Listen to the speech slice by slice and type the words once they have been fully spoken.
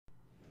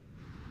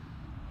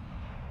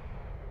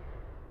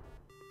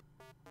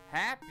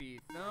Happy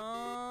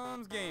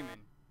Thumbs Gaming.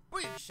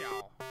 Big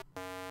show.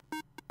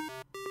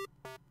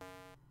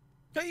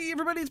 Hey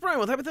everybody, it's Brian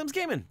with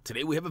HappyThumbsGaming.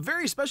 Today we have a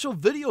very special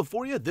video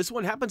for you. This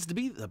one happens to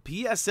be the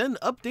PSN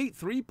Update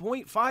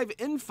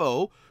 3.5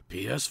 info,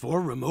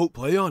 PS4 remote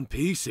play on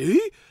PC.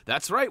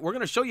 That's right, we're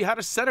going to show you how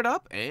to set it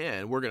up,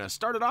 and we're going to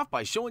start it off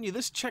by showing you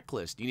this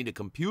checklist. You need a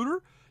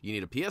computer, you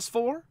need a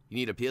PS4, you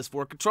need a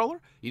PS4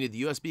 controller, you need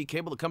the USB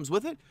cable that comes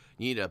with it,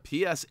 you need a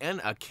PSN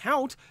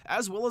account,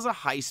 as well as a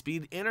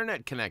high-speed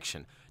internet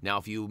connection. Now,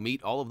 if you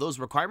meet all of those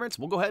requirements,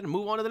 we'll go ahead and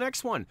move on to the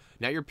next one.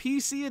 Now, your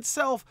PC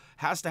itself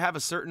has to have a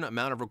certain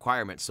amount of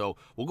requirements, so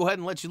we'll go ahead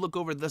and let you look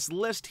over this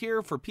list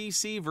here for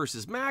PC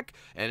versus Mac,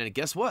 and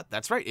guess what?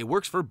 That's right, it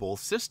works for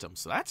both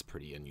systems, so that's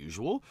pretty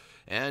unusual.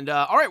 And,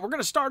 all right, we're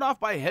going to start off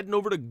by heading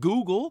over to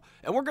Google,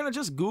 and we're going to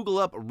just Google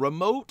up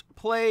remote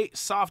play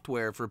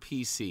software for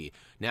PC.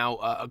 Now,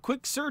 a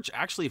quick search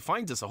actually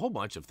finds us a whole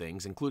bunch of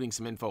things, including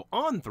some info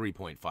on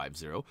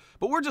 3.50,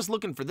 but we're just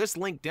looking for this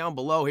link down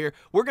below here.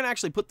 We're going to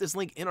actually put this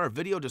link in our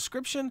video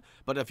description,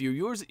 but if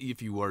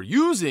you are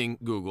using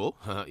Google,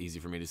 easy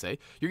for me to say,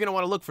 you're going to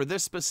want to look for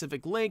this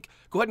specific link.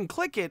 Go ahead and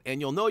click it,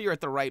 and you'll know you're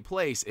at the right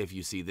place if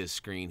you see this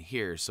screen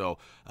here. So,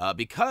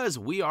 because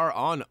we are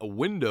on a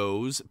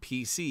Windows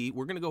PC,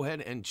 we're going to go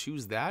ahead and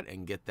choose that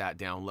and get that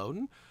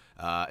downloading.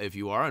 If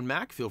you are on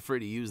Mac, feel free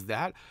to use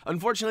that.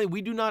 Unfortunately,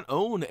 we do not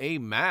own a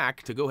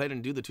Mac to go ahead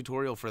and do the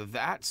tutorial for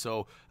that,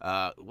 so,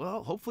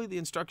 well, hopefully the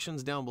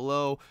instructions down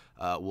below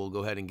will go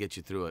ahead and get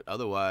you through it.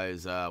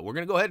 Otherwise, we're going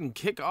to go ahead and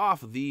kick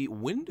off the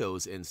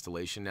Windows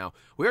installation. Now,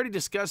 we already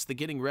discussed the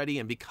getting ready,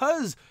 and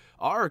because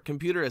our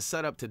computer is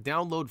set up to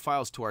download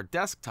files to our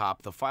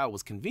desktop, the file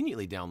was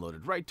conveniently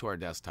downloaded right to our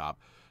desktop.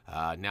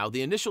 Now,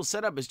 the initial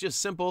setup is just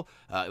simple.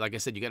 Like I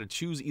said, you got to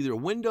choose either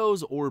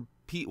Windows or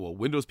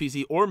Windows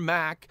PC or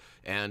Mac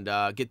and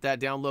get that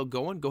download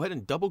going. Go ahead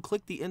and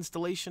double-click the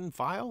installation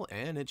file,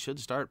 and it should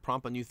start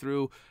prompting you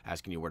through,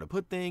 asking you where to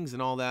put things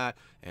and all that.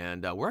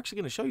 And we're actually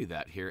going to show you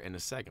that here in a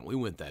second. We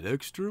went that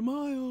extra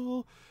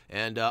mile.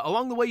 And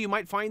along the way, you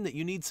might find that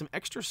you need some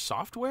extra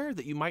software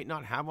that you might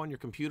not have on your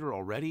computer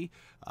already.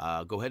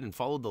 Go ahead and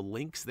follow the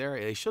links there.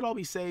 They should all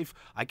be safe.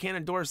 I can't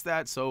endorse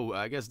that, so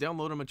I guess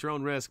download them at your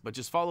own risk, but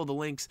just follow the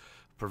links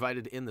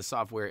provided in the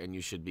software and you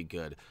should be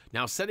good.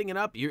 Now, setting it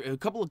up, a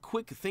couple of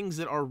quick things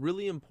that are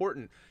really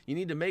important. You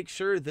need to make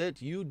sure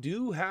that you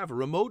do have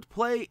remote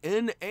play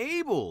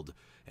enabled.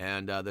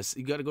 And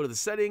you got to go to the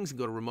settings and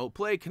go to remote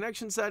play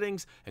connection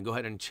settings and go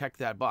ahead and check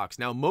that box.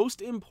 Now,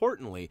 most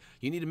importantly,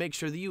 you need to make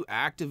sure that you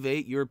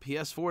activate your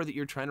PS4 that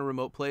you're trying to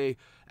remote play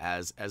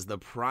as the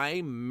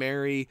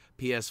primary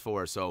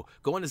PS4. So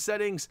go into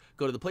settings,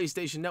 go to the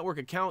PlayStation Network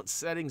account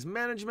settings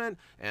management,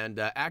 and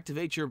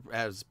activate your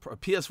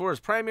PS4 as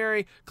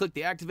primary. Click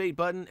the activate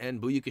button,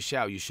 and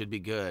booyakashow, you should be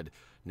good.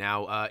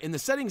 Now, in the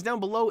settings down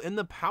below, in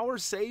the power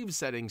save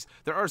settings,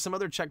 there are some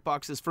other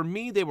checkboxes. For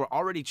me, they were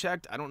already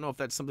checked. I don't know if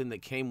that's something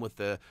that came with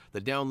the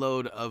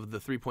download of the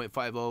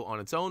 3.50 on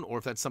its own, or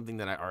if that's something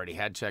that I already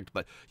had checked.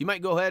 But you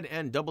might go ahead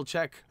and double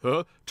check,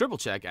 triple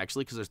check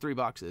actually, because there's 3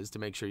 boxes to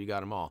make sure you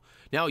got them all.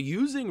 Now,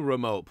 using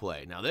remote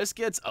play. Now, this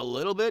gets a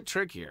little bit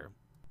trickier.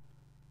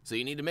 So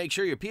you need to make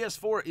sure your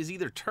PS4 is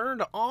either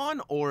turned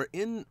on or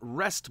in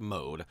rest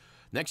mode.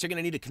 Next, you're going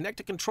to need to connect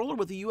a controller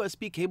with a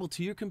USB cable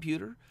to your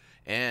computer,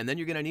 and then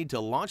you're going to need to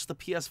launch the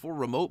PS4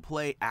 Remote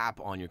Play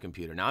app on your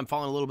computer. Now, I'm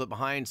falling a little bit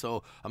behind,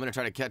 so I'm going to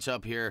try to catch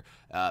up here.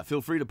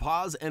 Feel free to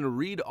pause and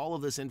read all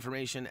of this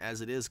information, as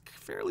it is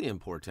fairly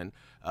important.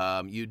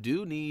 You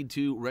do need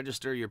to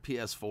register your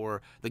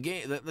PS4.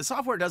 The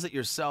software does it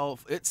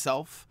itself.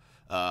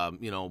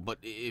 You know, but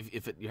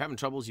if you're having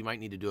troubles, you might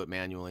need to do it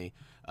manually.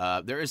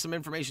 There is some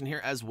information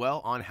here as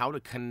well on how to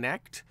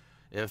connect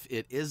if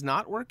it is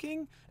not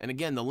working. And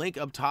again, the link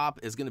up top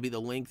is going to be the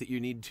link that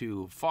you need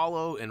to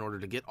follow in order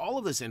to get all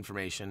of this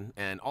information.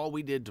 And all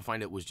we did to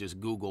find it was just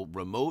Google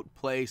remote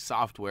play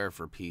software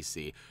for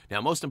PC. Now,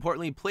 most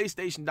importantly,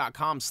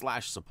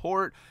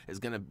 PlayStation.com/support is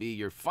going to be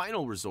your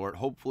final resort.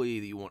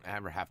 Hopefully you won't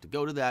ever have to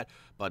go to that.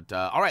 But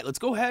all right, let's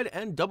go ahead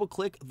and double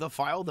click the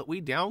file that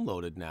we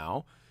downloaded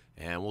now,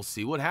 and we'll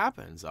see what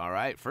happens. All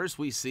right, first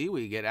we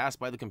get asked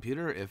by the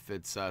computer if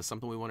it's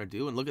something we want to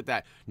do, and look at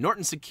that.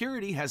 Norton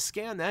Security has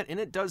scanned that,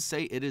 and it does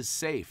say it is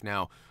safe.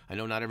 Now, I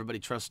know not everybody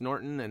trusts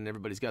Norton, and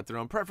everybody's got their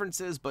own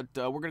preferences, but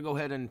we're going to go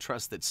ahead and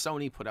trust that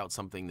Sony put out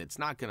something that's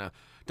not going to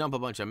dump a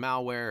bunch of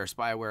malware or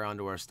spyware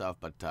onto our stuff.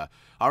 But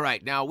all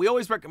right, now we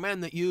always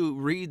recommend that you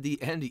read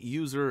the end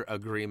user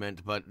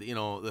agreement, but you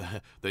know,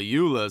 the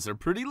EULAs are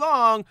pretty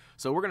long,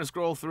 so we're going to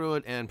scroll through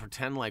it and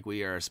pretend like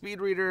we are a speed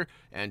reader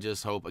and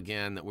just hope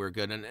again that we're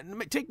good.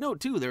 And take note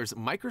too, there's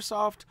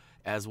Microsoft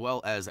as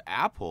well as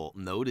Apple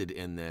noted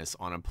in this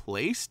on a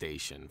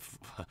PlayStation.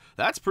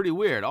 That's pretty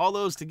weird. All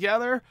those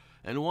together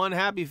and one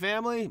happy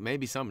family?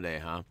 Maybe someday,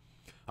 huh?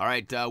 All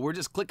right, we're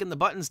just clicking the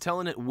buttons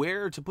telling it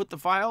where to put the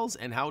files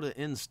and how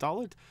to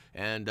install it.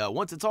 And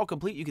once it's all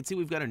complete, you can see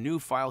we've got a new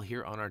file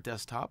here on our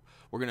desktop.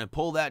 We're going to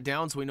pull that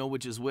down so we know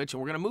which is which, and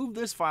we're going to move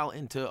this file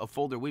into a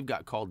folder we've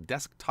got called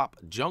Desktop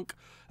Junk.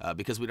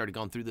 Because we'd already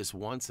gone through this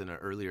once in an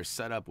earlier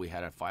setup, we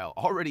had a file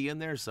already in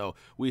there, so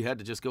we had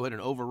to just go ahead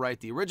and overwrite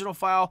the original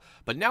file.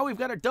 But now we've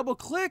got to double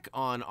click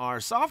on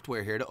our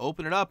software here to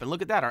open it up, and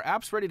look at that, our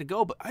app's ready to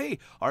go, but hey,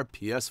 our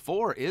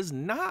PS4 is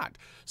not.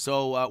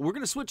 So we're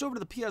going to switch over to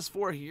the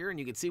PS4 here, and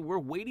you can see we're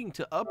waiting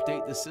to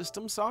update the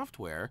system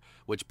software,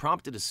 which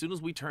prompted as soon as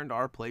we turned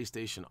our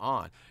PlayStation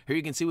on. Here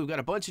you can see we've got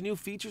a bunch of new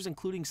features,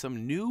 including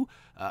some new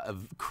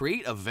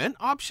create event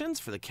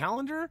options for the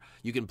calendar.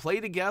 You can play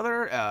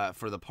together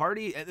for the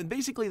party. And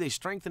basically, they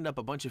strengthened up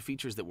a bunch of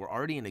features that were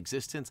already in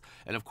existence.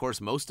 And of course,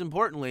 most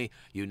importantly,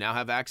 you now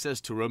have access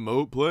to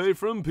remote play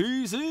from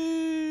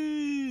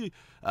PC.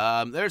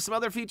 There's some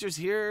other features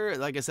here.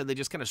 Like I said, they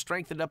just kind of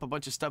strengthened up a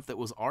bunch of stuff that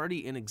was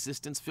already in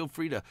existence. Feel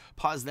free to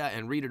pause that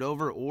and read it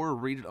over, or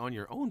read it on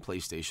your own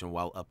PlayStation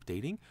while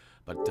updating.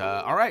 But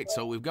all right,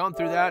 so we've gone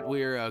through that.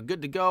 We're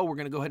good to go. We're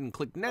going to go ahead and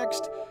click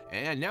next.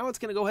 And now it's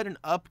going to go ahead and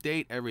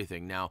update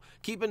everything. Now,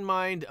 keep in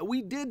mind,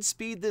 we did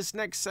speed this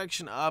next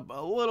section up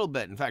a little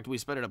bit. In fact, we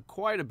sped it up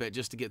quite a bit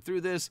just to get through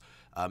this.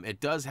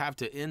 It does have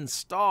to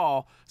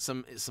install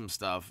some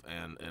stuff,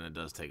 and it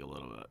does take a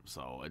little bit.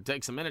 So it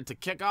takes a minute to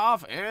kick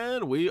off,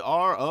 and we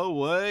are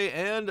away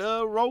and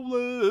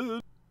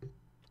rolling.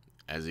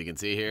 As you can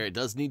see here, it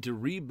does need to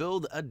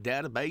rebuild a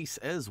database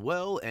as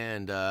well,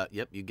 and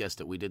yep, you guessed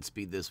it, we did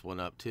speed this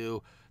one up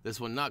too. This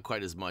one not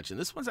quite as much, and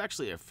this one's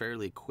actually a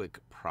fairly quick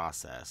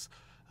process.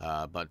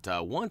 But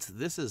once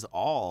this is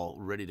all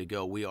ready to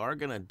go, we are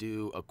going to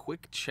do a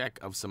quick check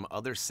of some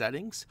other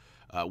settings,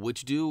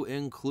 which do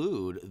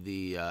include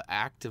the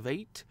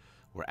activate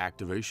or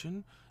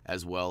activation,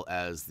 as well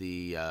as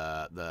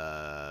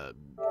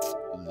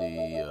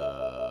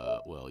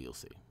well, you'll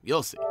see.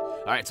 You'll see.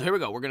 All right, so here we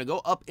go. We're going to go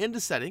up into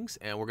settings,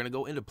 and we're going to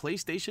go into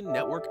PlayStation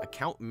Network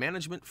Account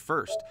Management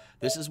first.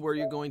 This is where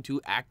you're going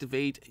to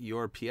activate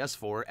your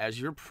PS4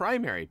 as your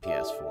primary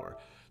PS4.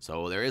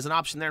 So there is an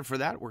option there for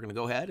that. We're going to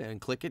go ahead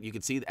and click it. You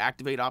can see the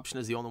activate option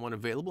is the only one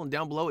available, and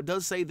down below it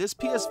does say this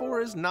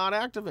PS4 is not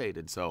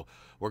activated. So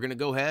we're going to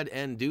go ahead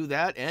and do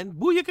that, and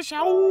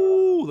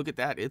booyakashow! Look at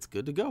that. It's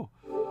good to go.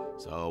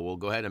 So we'll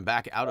go ahead and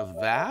back out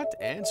of that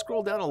and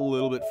scroll down a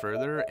little bit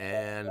further,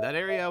 and that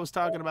area I was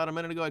talking about a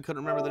minute ago, I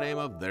couldn't remember the name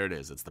of, there it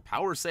is. It's the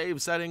power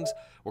save settings.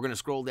 We're going to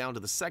scroll down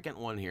to the second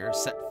one here,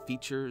 set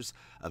features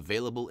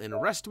available in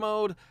rest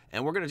mode,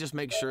 and we're going to just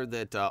make sure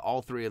that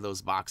all three of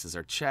those boxes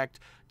are checked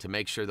to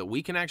make sure that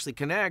we can actually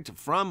connect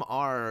from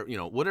our,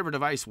 whatever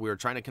device we're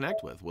trying to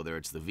connect with, whether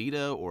it's the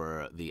Vita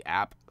or the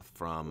app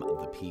from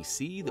the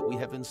PC that we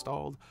have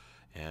installed.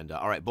 And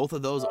all right, both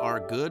of those are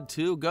good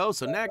to go.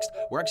 So next,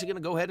 we're actually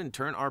going to go ahead and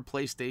turn our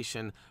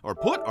PlayStation, or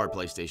put our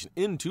PlayStation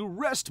into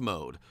rest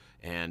mode.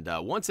 And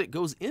once it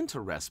goes into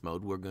rest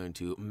mode, we're going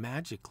to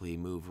magically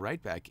move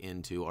right back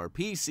into our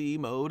PC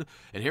mode.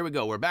 And here we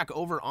go. We're back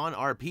over on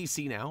our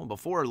PC now.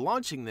 Before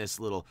launching this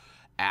little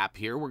app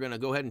here, we're going to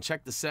go ahead and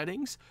check the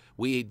settings.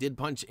 We did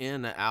punch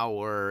in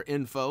our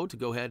info to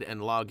go ahead and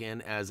log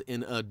in as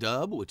in a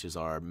dub, which is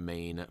our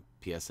main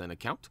PSN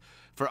account.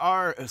 For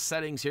our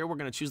settings here, we're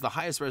going to choose the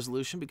highest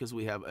resolution because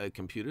we have a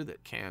computer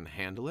that can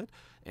handle it.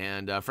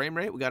 And frame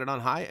rate, we got it on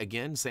high.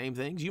 Again, same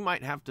things. You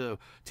might have to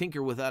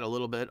tinker with that a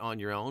little bit on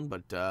your own,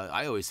 but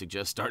I always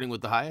suggest starting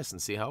with the highest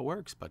and see how it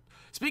works. But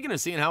speaking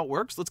of seeing how it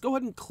works, let's go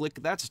ahead and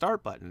click that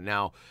start button.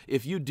 Now,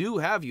 if you do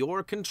have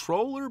your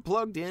controller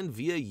plugged in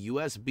via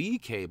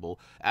USB cable,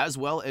 as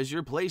well as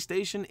your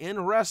PlayStation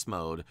in rest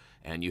mode,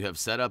 and you have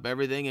set up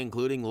everything,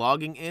 including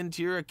logging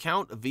into your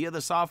account via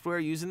the software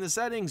using the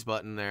settings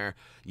button there,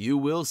 you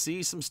will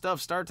see some stuff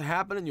start to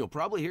happen, and you'll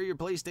probably hear your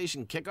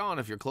PlayStation kick on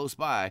if you're close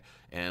by.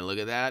 And look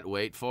at that.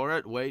 Wait for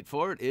it. Wait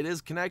for it. It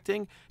is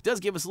connecting. It does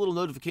give us a little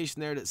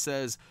notification there that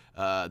says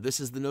this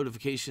is the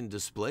notification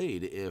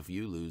displayed if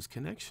you lose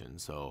connection.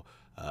 So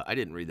I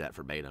didn't read that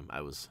verbatim.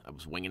 I was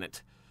winging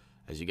it.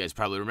 As you guys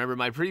probably remember,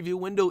 my preview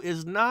window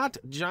is not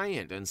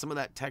giant, and some of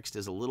that text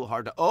is a little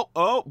hard to...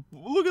 Oh,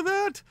 look at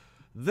that.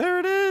 There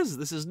it is.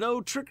 This is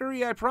no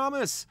trickery, I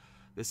promise.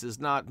 This is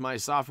not my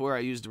software I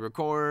use to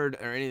record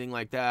or anything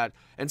like that.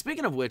 And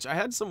speaking of which, I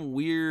had some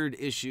weird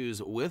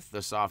issues with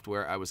the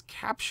software I was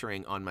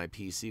capturing on my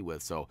PC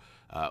with. So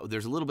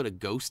there's a little bit of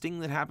ghosting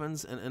that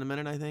happens in a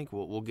minute, I think.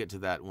 We'll get to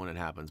that when it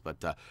happens.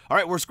 But all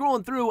right, we're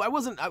scrolling through. I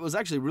was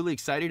actually really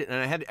excited, and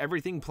I had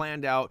everything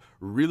planned out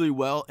really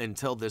well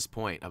until this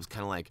point. I was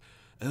kind of like,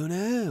 oh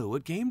no,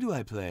 what game do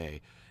I play?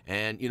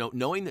 And,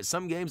 knowing that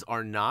some games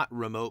are not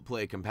remote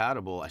play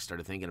compatible, I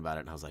started thinking about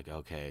it, and I was like,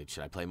 okay,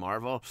 should I play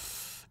Marvel?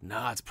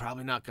 No, it's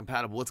probably not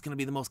compatible. What's going to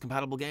be the most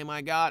compatible game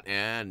I got?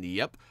 And,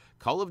 yep,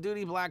 Call of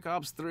Duty Black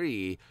Ops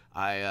 3,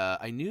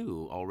 I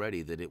knew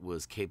already that it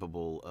was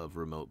capable of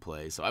remote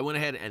play, so I went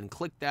ahead and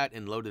clicked that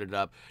and loaded it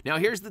up. Now,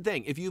 here's the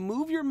thing. If you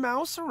move your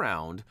mouse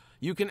around,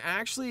 you can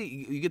actually,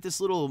 you get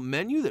this little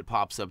menu that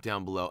pops up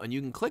down below, and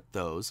you can click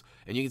those,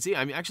 and you can see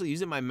I'm actually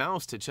using my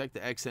mouse to check the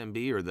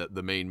XMB, or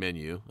the main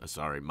menu.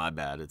 Sorry, my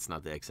bad. It's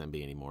not the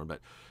XMB anymore, but,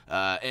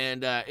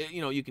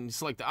 you know, you can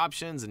select the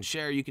options and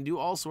share. You can do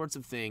all sorts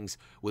of things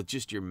with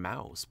just your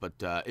mouse, but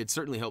it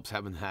certainly helps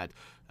having that.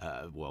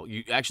 Well,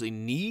 you actually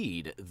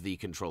need the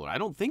controller. I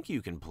don't think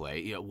you can play.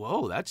 You know,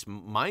 whoa, that's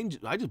mine.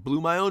 I just blew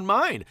my own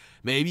mind.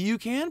 Maybe you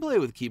can play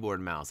with keyboard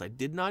and mouse. I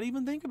did not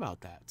even think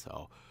about that.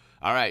 So,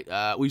 all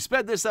right, we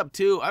sped this up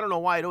too. I don't know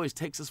why it always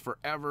takes us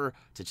forever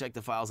to check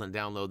the files and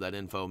download that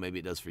info. Maybe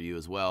it does for you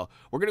as well.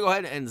 We're going to go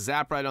ahead and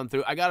zap right on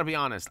through. I got to be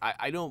honest,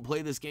 I don't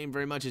play this game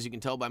very much, as you can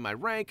tell by my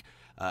rank.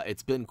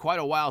 It's been quite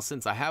a while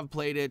since I have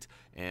played it,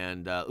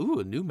 and ooh,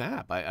 a new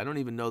map. I don't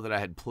even know that I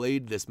had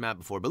played this map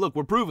before, but look,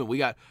 we're proven. We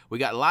got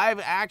live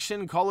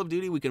action Call of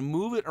Duty. We can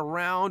move it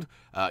around.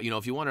 You know,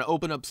 if you want to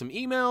open up some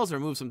emails or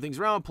move some things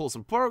around, pull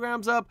some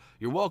programs up,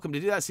 you're welcome to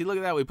do that. See, look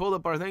at that. We pulled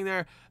up our thing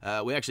there.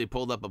 We actually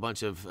pulled up a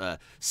bunch of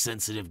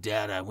sensitive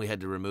data, and we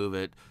had to remove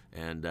it.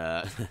 And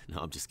no,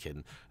 I'm just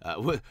kidding.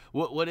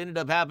 What ended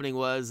up happening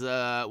was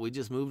we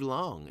just moved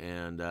along.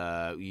 And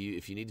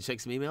if you need to check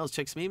some emails,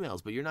 check some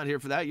emails. But you're not here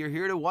for that. You're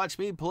here to watch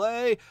me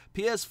play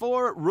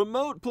PS4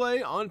 remote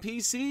play on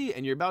PC.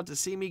 And you're about to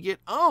see me get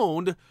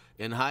owned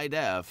in high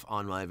def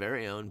on my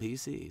very own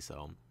PC.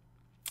 So,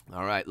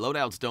 all right,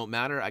 loadouts don't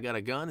matter. I got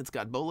a gun. It's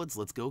got bullets.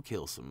 Let's go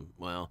kill some.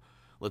 Well,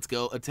 let's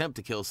go attempt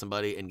to kill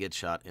somebody and get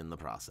shot in the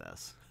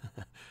process.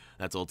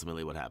 That's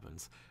ultimately what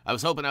happens. I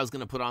was hoping I was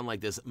going to put on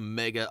like this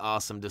mega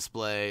awesome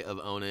display of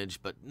ownage,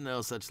 but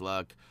no such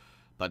luck.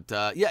 But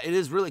yeah, it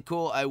is really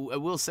cool. I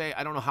will say,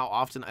 I don't know how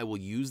often I will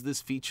use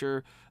this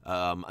feature.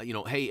 You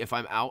know, hey, if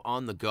I'm out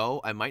on the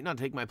go, I might not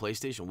take my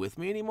PlayStation with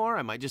me anymore.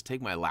 I might just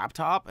take my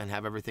laptop and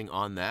have everything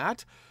on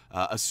that,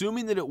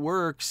 assuming that it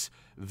works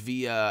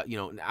via, you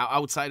know,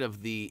 outside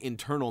of the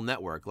internal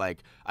network.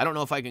 Like, I don't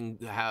know if I can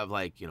have,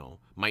 like, you know,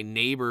 my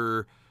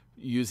neighbor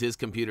use his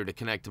computer to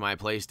connect to my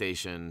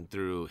PlayStation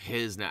through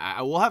his.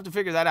 I will have to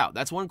figure that out.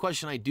 That's one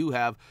question I do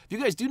have. If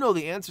you guys do know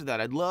the answer to that,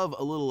 I'd love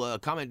a little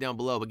comment down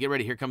below. But get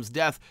ready. Here comes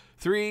death.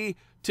 3,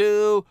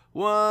 2,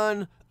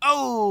 1.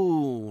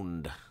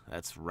 Owned.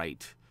 That's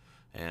right.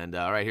 And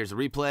all right, here's a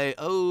replay.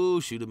 Oh,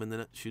 shoot him in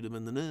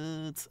the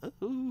nuts.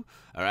 Oh.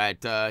 All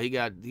right, he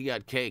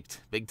got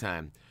caked big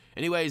time.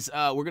 Anyways,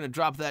 we're going to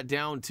drop that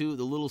down to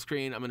the little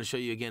screen. I'm going to show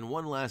you again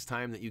one last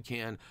time that you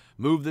can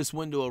move this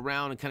window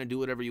around and kind of do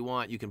whatever you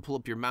want. You can pull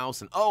up your mouse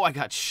and, oh, I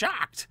got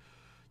shocked.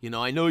 You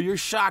know, I know you're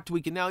shocked.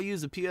 We can now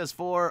use the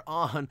PS4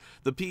 on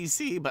the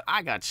PC, but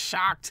I got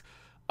shocked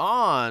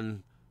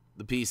on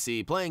the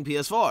PC playing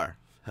PS4.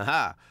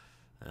 Haha.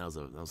 That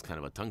was kind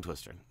of a tongue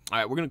twister. All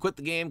right, we're going to quit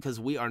the game because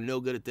we are no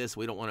good at this.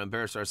 We don't want to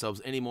embarrass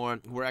ourselves anymore.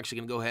 We're actually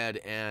going to go ahead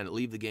and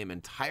leave the game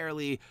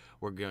entirely.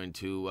 We're going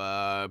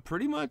to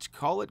pretty much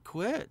call it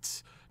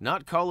quits.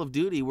 Not Call of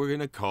Duty. We're going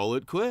to call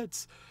it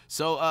quits.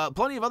 So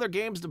plenty of other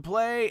games to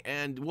play,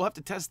 and we'll have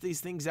to test these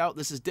things out.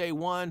 This is day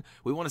one.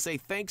 We want to say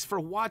thanks for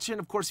watching.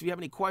 Of course, if you have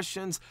any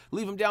questions,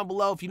 leave them down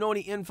below. If you know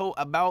any info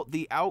about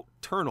the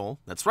Outternal,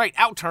 that's right,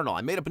 Outternal.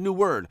 I made up a new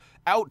word.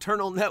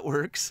 Outternal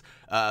networks.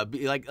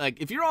 Like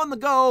if you're on the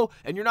go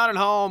and you're not at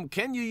home,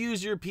 can you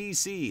use your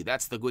PC?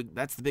 That's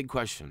the big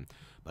question.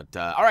 But,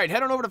 all right,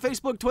 head on over to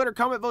Facebook, Twitter,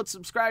 comment, vote,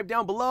 subscribe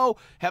down below.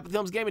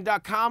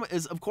 HappyThumbsGaming.com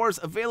is, of course,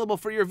 available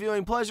for your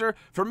viewing pleasure.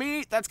 For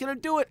me, that's going to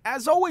do it.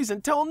 As always,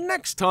 until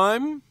next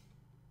time.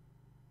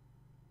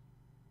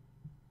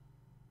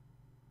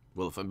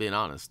 Well, if I'm being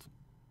honest,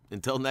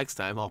 until next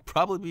time, I'll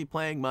probably be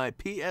playing my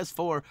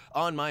PS4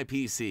 on my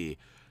PC.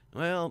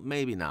 Well,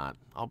 maybe not.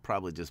 I'll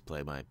probably just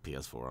play my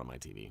PS4 on my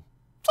TV.